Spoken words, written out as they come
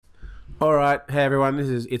All right, hey everyone, this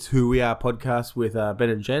is It's Who We Are podcast with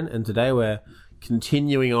Ben and Jen, and today we're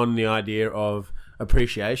continuing on the idea of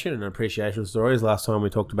appreciation and appreciation stories. Last time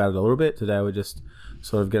we talked about it a little bit. Today we're just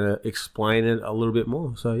sort of going to explain it a little bit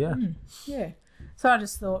more. So yeah. Yeah. So I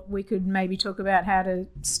just thought we could maybe talk about how to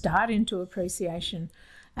start into appreciation.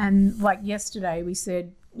 And like yesterday we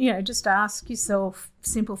said, just ask yourself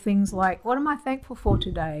simple things like, what am I thankful for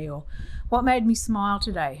today? Or what made me smile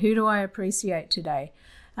today? Who do I appreciate today?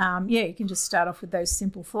 You can just start off with those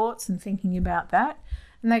simple thoughts and thinking about that.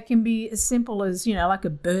 And they can be as simple as, like a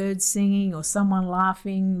bird singing or someone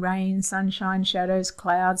laughing, rain, sunshine, shadows,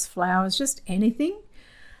 clouds, flowers, just anything.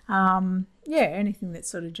 Anything that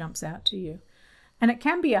sort of jumps out to you. And it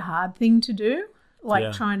can be a hard thing to do,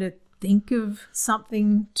 trying to think of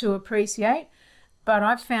something to appreciate. But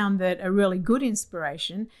I've found that a really good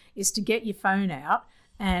inspiration is to get your phone out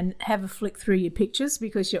and have a flick through your pictures,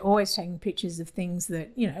 because you're always taking pictures of things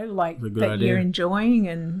that, that you're enjoying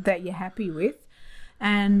and that you're happy with.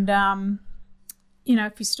 And,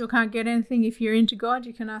 if you still can't get anything, if you're into God,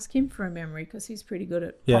 you can ask him for a memory, because he's pretty good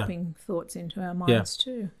at popping thoughts into our minds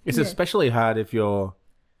too. It's especially hard if you're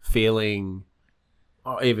feeling,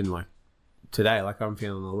 or even like today, like I'm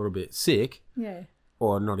feeling a little bit sick. Yeah.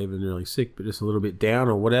 Or not even really sick, but just a little bit down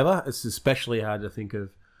or whatever. It's especially hard to think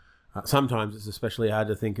of. Sometimes it's especially hard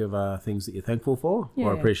to think of things that you're thankful for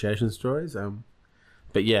or appreciation stories.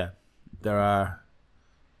 But yeah, there are,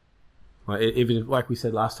 even like we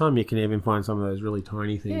said last time, you can even find some of those really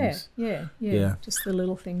tiny things. Yeah. Just the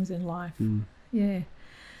little things in life. Yeah.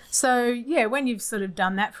 So, when you've sort of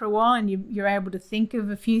done that for a while and you're able to think of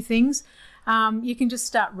a few things, you can just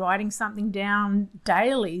start writing something down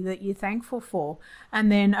daily that you're thankful for. And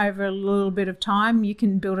then over a little bit of time, you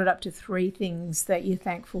can build it up to 3 things that you're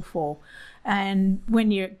thankful for. And when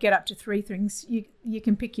you get up to 3 things, you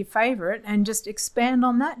can pick your favourite and just expand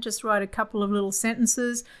on that. Just write a couple of little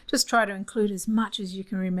sentences. Just try to include as much as you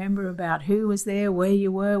can remember about who was there, where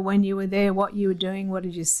you were, when you were there, what you were doing, what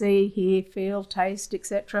did you see, hear, feel, taste,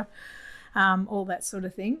 etc. All that sort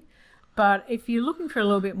of thing. But if you're looking for a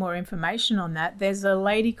little bit more information on that, there's a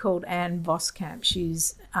lady called Anne Voskamp.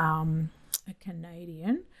 She's a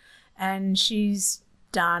Canadian, and she's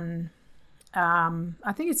done,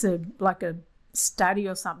 I think it's a study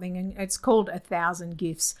or something, and it's called 1,000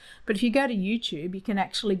 Gifts. But if you go to YouTube, you can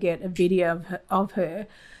actually get a video of her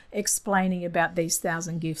explaining about these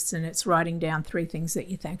 1,000 gifts, and it's writing down 3 things that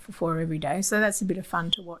you're thankful for every day. So that's a bit of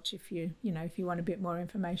fun to watch if you want a bit more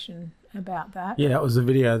information about that. Yeah, that was the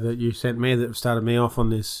video that you sent me that started me off on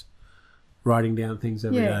this writing down things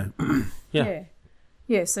every day.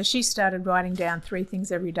 Yeah, so she started writing down 3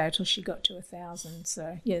 things every day till she got to 1,000.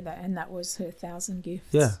 So that was her 1,000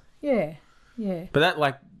 gifts. Yeah. But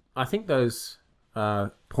that, I think those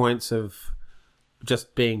points of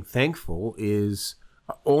just being thankful is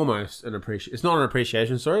almost an appreciation. It's not an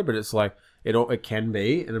appreciation story, but it's like it can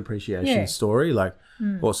be an appreciation story. Or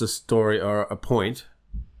it's a story or a point,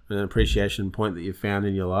 an appreciation point that you've found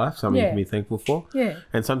in your life, something you can be thankful for. Yeah.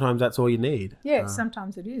 And sometimes that's all you need. Yeah,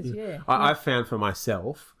 sometimes it is, I've found for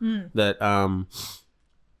myself that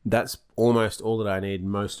that's almost all that I need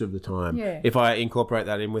most of the time. Yeah. If I incorporate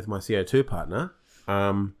that in with my CO2 partner,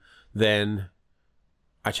 then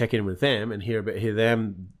I check in with them and hear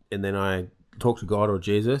them, and then I talk to God or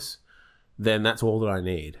Jesus, then that's all that I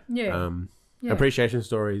need. Appreciation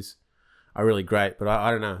stories are really great, but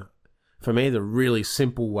I don't know. For me, the really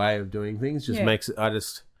simple way of doing things just makes it.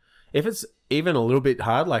 If it's even a little bit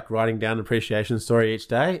hard, like writing down an appreciation story each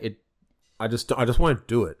day, I just won't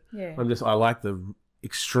do it. I like the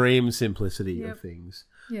extreme simplicity of things.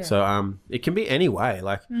 Yeah. So it can be any way,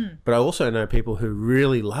 but I also know people who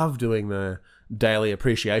really love doing the daily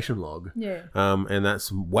appreciation log. And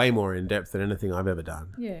that's way more in depth than anything I've ever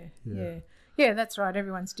done. Yeah, that's right.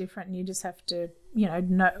 Everyone's different, and you just have to,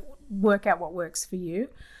 work out what works for you.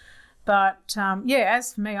 But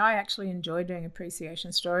as for me, I actually enjoy doing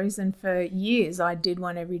appreciation stories, and for years I did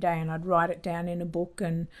one every day, and I'd write it down in a book,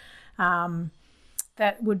 and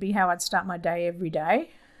that would be how I'd start my day every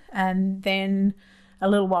day. And then a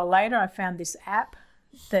little while later, I found this app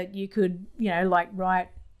that you could, write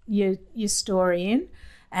your story in,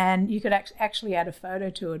 and you could actually add a photo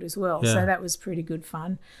to it as well. Yeah. So that was pretty good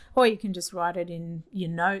fun. Or you can just write it in your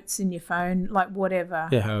notes in your phone, whatever.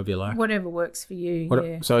 Yeah, however you like. Whatever works for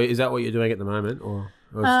you. So is that what you're doing at the moment, or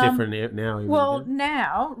it's different now? Well,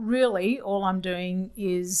 now really all I'm doing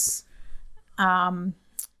is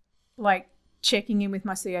checking in with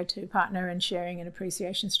my CO2 partner and sharing an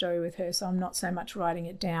appreciation story with her. So I'm not so much writing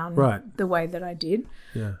it down the way that I did.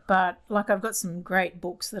 Yeah. But I've got some great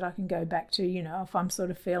books that I can go back to, if I'm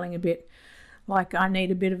sort of feeling a bit like I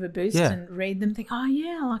need a bit of a boost and read them, think, oh,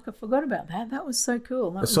 yeah, like I forgot about that. That was so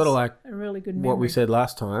cool. That it's sort of like a really good memory. what we said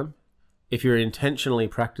last time. If you're intentionally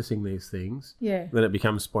practicing these things, then it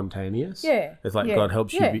becomes spontaneous. Yeah. It's like God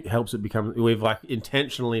helps you, helps it become, we've like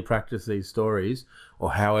intentionally practiced these stories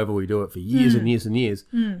or however we do it for years and years and years.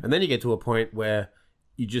 And then you get to a point where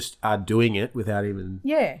you just are doing it without even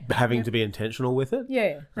having to be intentional with it.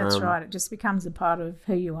 Yeah, that's right. It just becomes a part of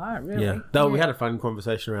who you are, really. Yeah. Though we had a fun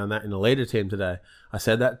conversation around that in the leader team today. I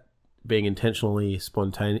said that being intentionally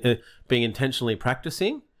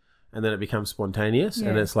practicing, and then it becomes spontaneous,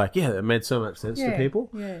 and it's like, it made so much sense to people.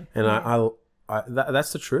 Yeah. And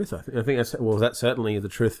that's the truth. I think that's certainly the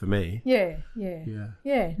truth for me. Yeah. No,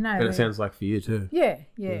 and it sounds like for you too.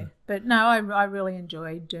 Yeah. But no, I really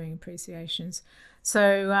enjoy doing appreciations.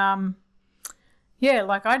 So,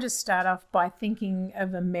 like I just start off by thinking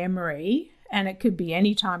of a memory, and it could be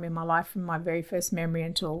any time in my life from my very first memory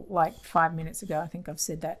until like 5 minutes ago. I think I've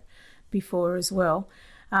said that before as well.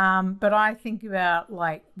 But I think about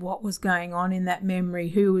like what was going on in that memory,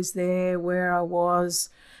 who was there, where I was,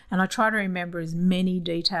 and I try to remember as many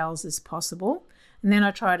details as possible. And then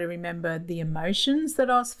I try to remember the emotions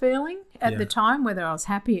that I was feeling at the time, whether I was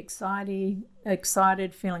happy,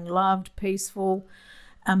 excited, feeling loved, peaceful,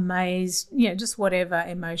 amazed, just whatever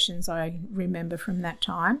emotions I remember from that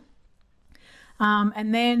time.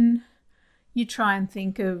 And then you try and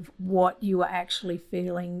think of what you are actually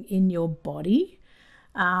feeling in your body,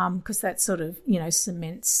 because that sort of,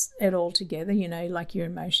 cements it all together, like your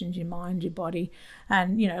emotions, your mind, your body.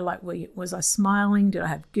 And, like, was I smiling? Did I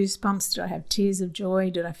have goosebumps? Did I have tears of joy?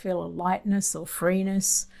 Did I feel a lightness or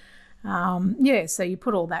freeness? So you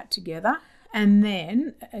put all that together. And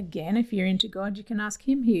then, again, if you're into God, you can ask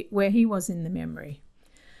him where he was in the memory.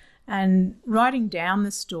 And writing down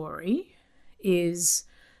the story is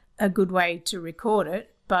a good way to record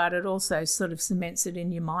it, but it also sort of cements it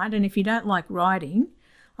in your mind. And if you don't like writing,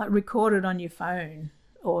 like record it on your phone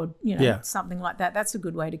or, something like that. That's a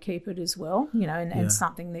good way to keep it as well, and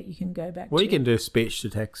something that you can go back to. Well, you can do speech to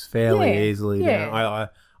text fairly easily. Yeah.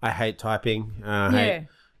 I hate typing. And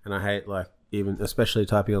I hate like even especially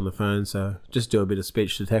typing on the phone. So just do a bit of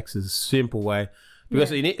speech to text is a simple way.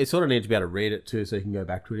 Because it sort of needs to be able to read it too so you can go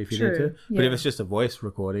back to it if you need to. But if it's just a voice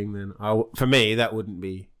recording, then for me, that wouldn't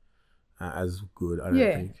be as good, I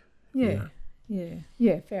don't think.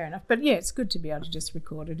 Yeah, fair enough. But it's good to be able to just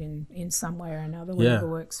record it in some way or another, whatever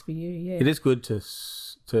works for you. Yeah, it is good to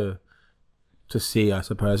see, I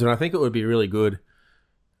suppose, and I think it would be really good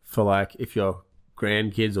for like if your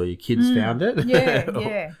grandkids or your kids found it.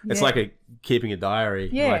 It's like keeping a diary,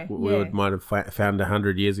 like we might have found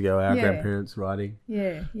 100 years ago. Our grandparents writing.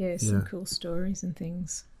 Some cool stories and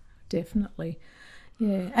things, definitely.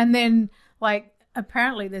 And then like.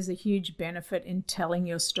 Apparently there's a huge benefit in telling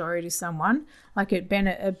your story to someone. Like it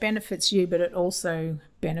benefits you, but it also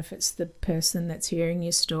benefits the person that's hearing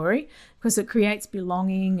your story because it creates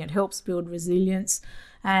belonging, it helps build resilience.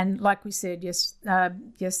 And like we said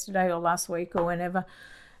yesterday or last week or whenever,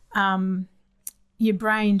 your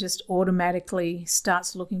brain just automatically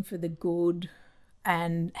starts looking for the good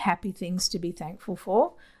and happy things to be thankful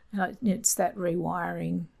for. It's that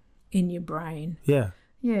rewiring in your brain. Yeah,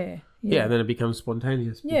 and then it becomes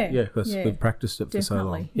spontaneous. Because we've practiced it for so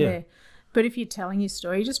long. Yeah. But if you're telling your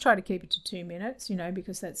story, you just try to keep it to 2 minutes,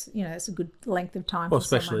 because that's, that's a good length of time. Well,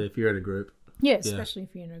 especially if you're in a group. Yeah, especially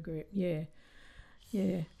if you're in a group. Yeah.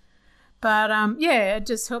 But, it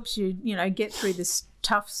just helps you, get through this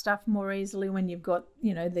tough stuff more easily when you've got,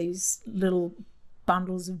 these little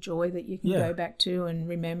bundles of joy that you can go back to and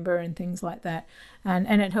remember and things like that.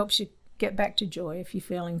 And it helps you get back to joy if you're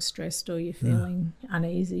feeling stressed or you're feeling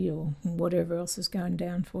uneasy or whatever else is going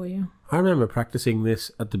down for you. I remember practicing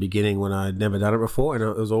this at the beginning when I'd never done it before, and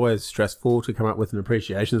it was always stressful to come up with an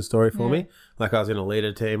appreciation story for me. Like I was in a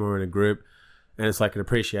leader team or in a group, and it's like an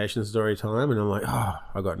appreciation story time, and I'm like,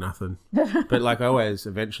 I got nothing. But like always,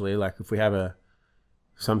 eventually, like if we have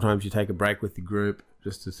sometimes you take a break with the group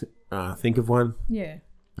just to think of one. Yeah.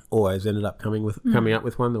 Always ended up coming up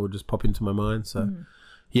with one that would just pop into my mind. So.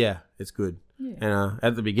 Yeah, it's good. Yeah. And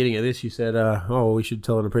at the beginning of this, you said, we should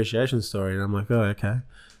tell an appreciation story. And I'm like, oh, okay.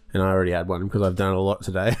 And I already had one because I've done a lot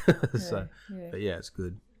today. But it's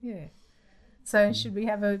good. Yeah. So should we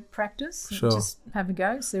have a practice? Sure. Just have a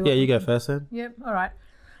go? You go first then. Yep. All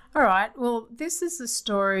right. Well, this is a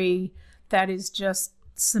story that is just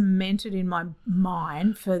cemented in my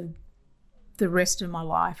mind for the rest of my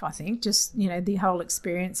life, I think. Just, the whole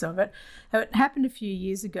experience of it. It happened a few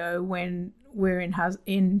years ago when we're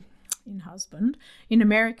in in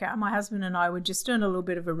America, my husband and I were just doing a little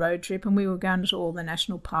bit of a road trip, and we were going to all the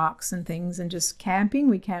national parks and things and just camping.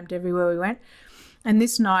 We camped everywhere we went. And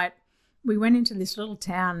this night we went into this little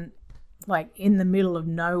town like in the middle of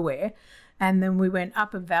nowhere, and then we went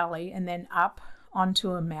up a valley and then up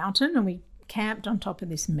onto a mountain, and we camped on top of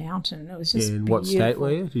this mountain. It was just in beautiful. What state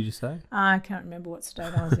were you, did you say? I can't remember what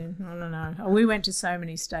state I was in. I don't know. We went to so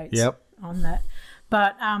many states on that.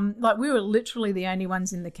 But like we were literally the only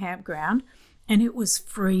ones in the campground, and it was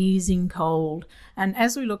freezing cold. And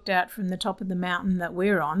as we looked out from the top of the mountain that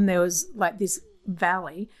we're on, there was like this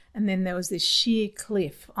valley, and then there was this sheer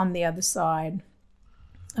cliff on the other side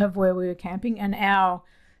of where we were camping, and our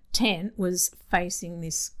tent was facing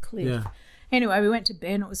this cliff. Yeah. Anyway, we went to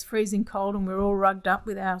bed, and it was freezing cold, and we were all rugged up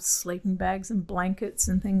with our sleeping bags and blankets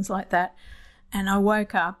and things like that. And I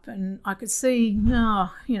woke up and I could see,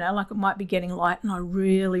 like it might be getting light, and I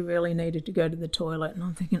really, really needed to go to the toilet. And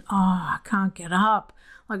I'm thinking, I can't get up.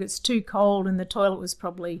 Like it's too cold, and the toilet was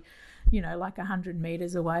probably, like 100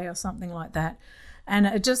 metres away or something like that. And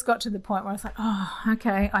it just got to the point where I was like,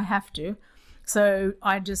 okay, I have to. So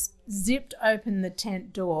I just zipped open the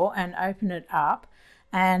tent door and opened it up,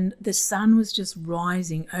 and the sun was just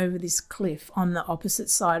rising over this cliff on the opposite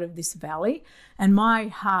side of this valley, and my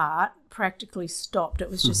heart practically stopped. It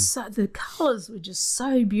was just the colours were just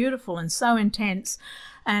so beautiful and so intense,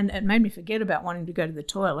 and it made me forget about wanting to go to the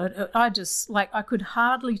toilet. I I could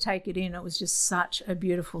hardly take it in. It was just such a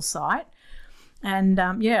beautiful sight. And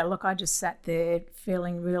I just sat there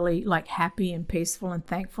feeling really like happy and peaceful and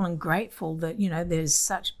thankful and grateful that, there's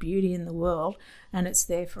such beauty in the world, and it's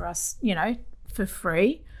there for us, for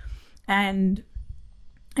free. And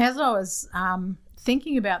as I was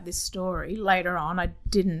thinking about this story later on, I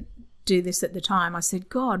didn't do this at the time. I said,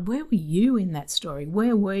 God, where were you in that story?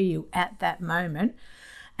 Where were you at that moment?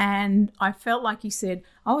 And I felt like he said,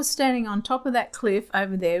 I was standing on top of that cliff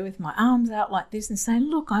over there with my arms out like this and saying,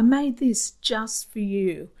 look, I made this just for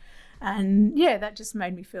you. And that just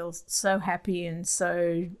made me feel so happy and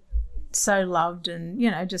so loved, and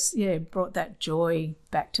brought that joy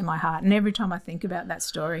back to my heart. And every time I think about that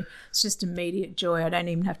story, it's just immediate joy. I don't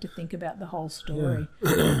even have to think about the whole story.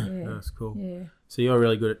 That's cool. So you're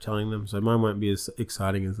really good at telling them, so mine won't be as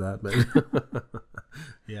exciting as that,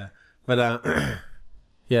 but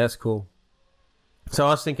that's cool. So I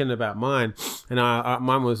was thinking about mine, and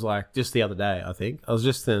mine was like just the other day, I think. I was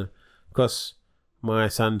just because my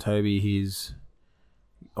son Toby, he's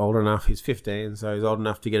old enough, he's 15, so he's old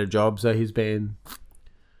enough to get a job. So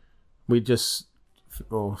we just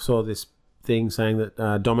saw this thing saying that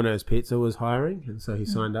Domino's Pizza was hiring, and so he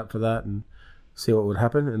signed up for that and see what would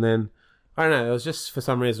happen. And then, I don't know, it was just for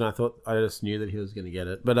some reason I just knew that he was going to get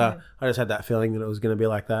it. But I just had that feeling that it was going to be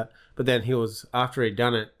like that. But then after he'd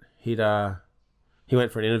done it, he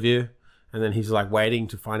went for an interview, and then he's like waiting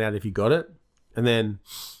to find out if he got it. And then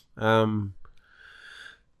I'd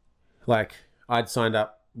signed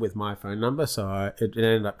up with my phone number, so it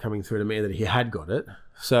ended up coming through to me that he had got it.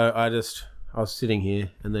 So I was sitting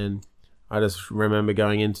here, and then I just remember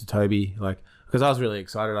going into Toby, because I was really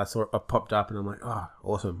excited. I popped up, and I'm like, oh,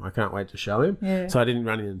 awesome. I can't wait to show him. Yeah. So I didn't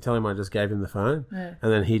run in and tell him. I just gave him the phone. Yeah. And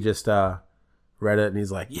then he just read it, and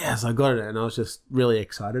he's like, yes, I got it. And I was just really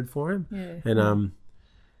excited for him. Yeah. And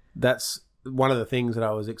that's one of the things that I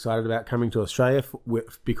was excited about coming to Australia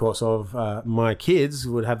because of my kids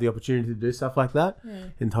would have the opportunity to do stuff like that. Yeah.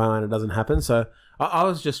 In Thailand, it doesn't happen. So I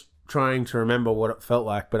was just trying to remember what it felt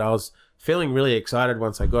like, but I was feeling really excited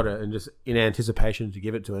once I got it, and just in anticipation to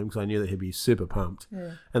give it to him, because I knew that he'd be super pumped.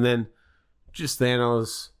 Yeah. And then I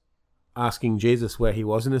was asking Jesus where he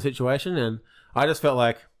was in the situation, and I just felt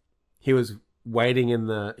like he was waiting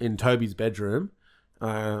in Toby's bedroom,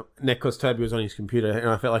 because Toby was on his computer, and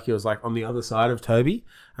I felt like he was like on the other side of Toby,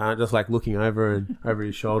 just like looking over and over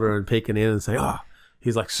his shoulder and peeking in and saying,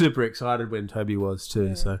 he's like super excited when Toby was too.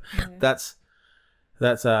 Yeah. So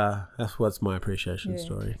that's what's my appreciation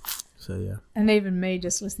story. So yeah. And even me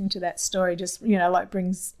just listening to that story just,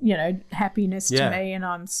 brings, happiness to me, and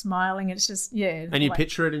I'm smiling. It's just, And you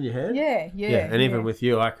picture it in your head? Yeah. And even with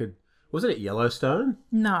you, was it at Yellowstone?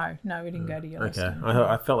 No, we didn't go to Yellowstone. Okay.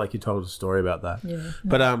 I felt like you told a story about that. Yeah.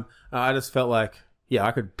 But I just felt like, I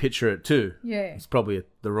could picture it too. Yeah. It's probably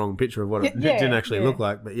the wrong picture of what it didn't actually look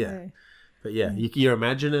like, but you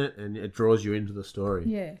imagine it, and it draws you into the story.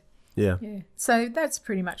 Yeah. Yeah. So that's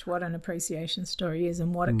pretty much what an appreciation story is,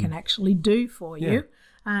 and what it can actually do for you.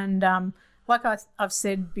 And like I've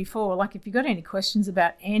said before, like if you've got any questions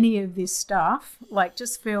about any of this stuff,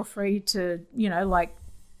 just feel free to,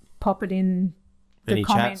 pop it in the any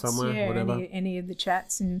comments. Chat somewhere, whatever. Any of the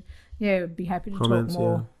chats, and I'd be happy to talk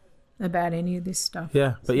more about any of this stuff.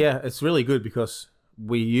 Yeah, but yeah, it's really good because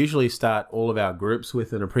we usually start all of our groups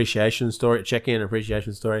with an appreciation story, check-in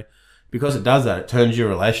appreciation story, because it does that. It turns your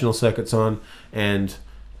relational circuits on and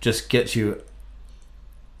just gets you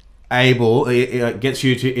gets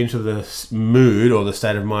you into the mood or the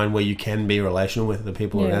state of mind where you can be relational with the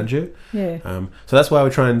people around you. Yeah. So that's why we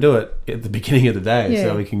try and do it at the beginning of the day,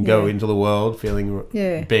 so we can go into the world feeling,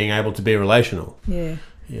 being able to be relational. Yeah.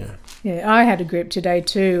 Yeah. Yeah. I had a group today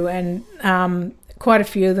too, and quite a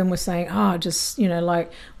few of them were saying, "Oh, just like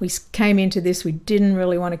we came into this, we didn't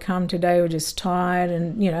really want to come today. We're just tired,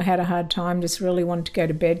 and had a hard time. Just really wanted to go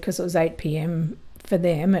to bed because it was 8 p.m. for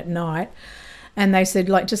them at night." And they said,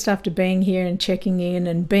 like, just after being here and checking in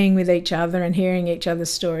and being with each other and hearing each other's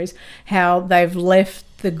stories, how they've left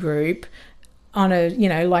the group on a,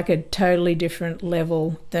 like a totally different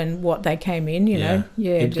level than what they came in, you know.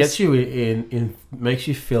 Yeah. It gets you in, makes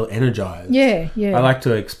you feel energized. Yeah, yeah. I like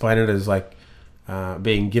to explain it as like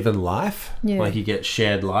being given life. Yeah. Like you get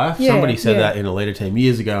shared life. Yeah, Somebody said that in a leader team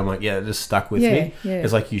years ago. I'm like, it just stuck with me. Yeah.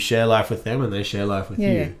 It's like you share life with them and they share life with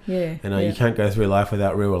you. Yeah. And you can't go through life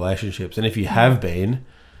without real relationships. And if you have been,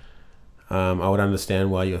 I would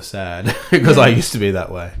understand why you're sad because I used to be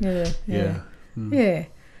that way. Yeah. Yeah.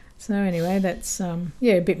 So anyway, that's a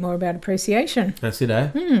bit more about appreciation. That's it, eh?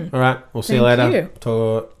 All right, we'll see you later.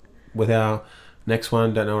 Talk with our next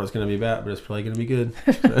one. Don't know what it's going to be about, but it's probably going to be good.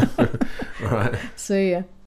 All right. See ya.